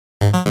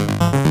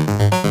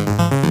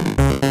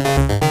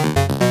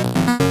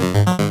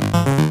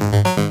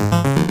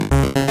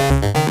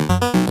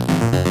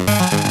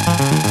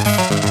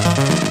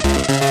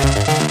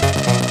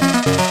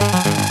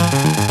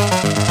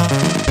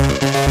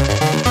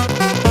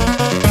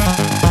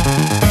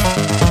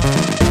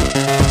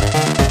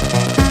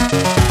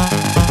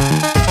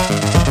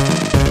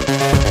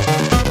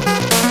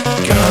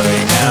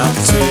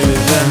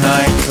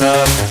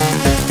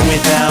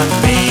Without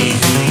me,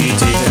 who you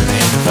didn't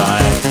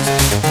invite,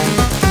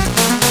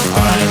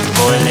 I'm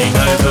boiling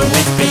over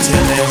with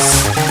bitterness,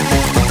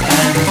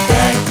 and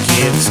that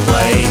gives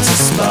way to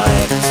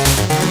spite.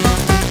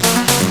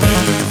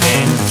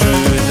 Moving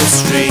through the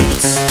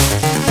streets,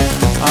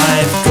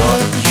 I've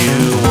got you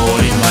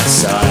all in my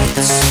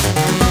sights.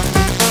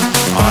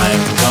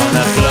 I'm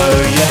gonna blow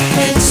your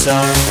heads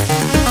off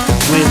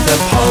with a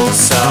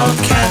Pulsar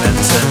Cannon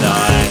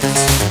tonight.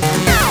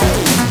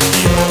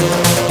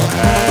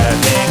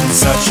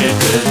 Such a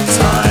good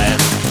time,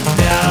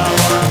 now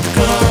I'm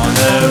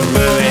gonna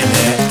ruin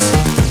it.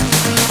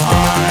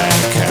 I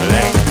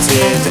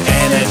collected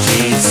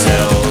energy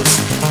cells,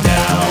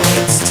 now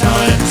it's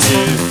time to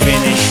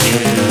finish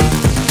you.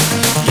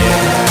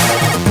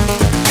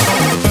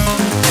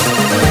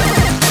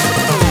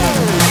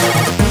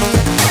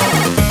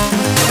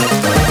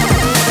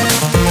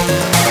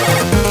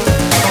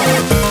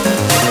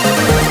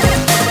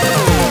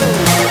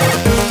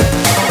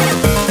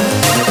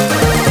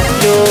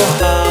 Your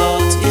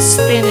heart is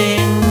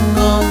spinning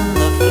on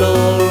the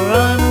floor,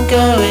 I'm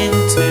going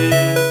to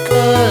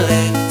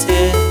collect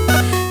it.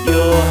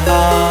 Your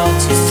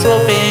heart is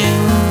throbbing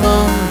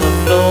on the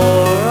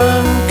floor,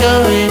 I'm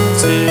going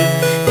to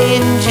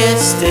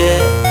ingest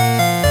it.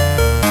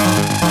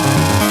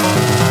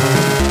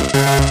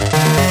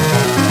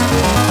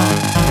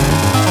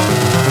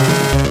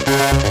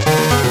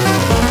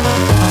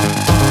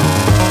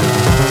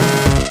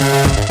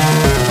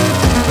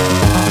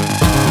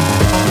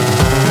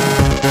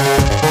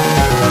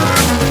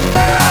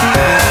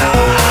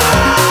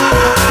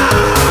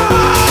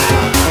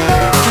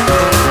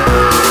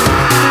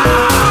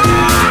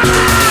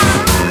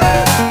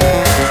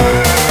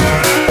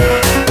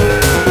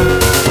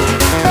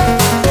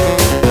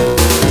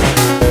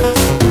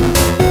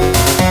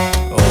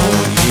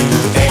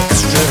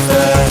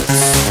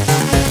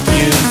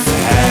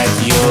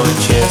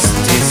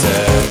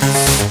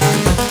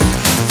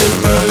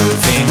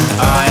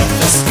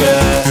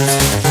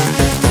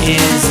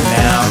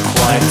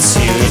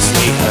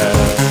 Seriously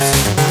hurt.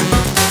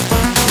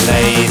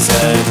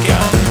 Laser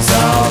guns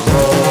are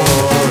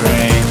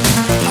roaring,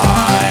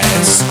 high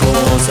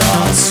scores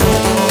are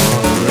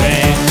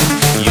soaring.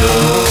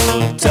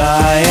 You'll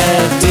die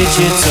a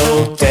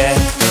digital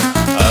death.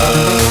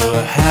 Oh,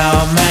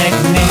 how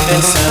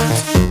magnificent.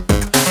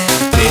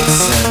 Bits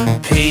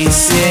and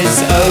pieces,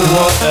 oh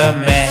what a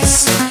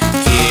mess.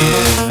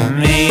 Give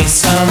me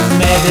some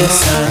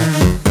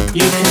medicine.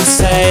 You can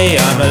say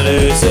I'm a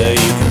loser,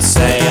 you can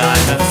say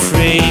I'm a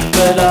freak,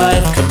 but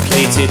I've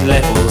completed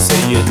levels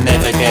that you'd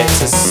never get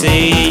to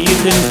see. You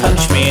can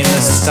punch me in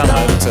the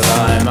stomach till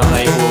I'm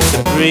unable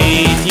to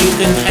breathe. You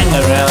can hang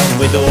around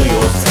with all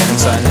your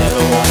friends I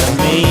never want to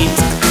meet.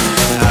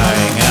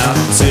 Going out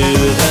to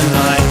the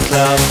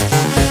nightclub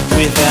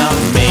without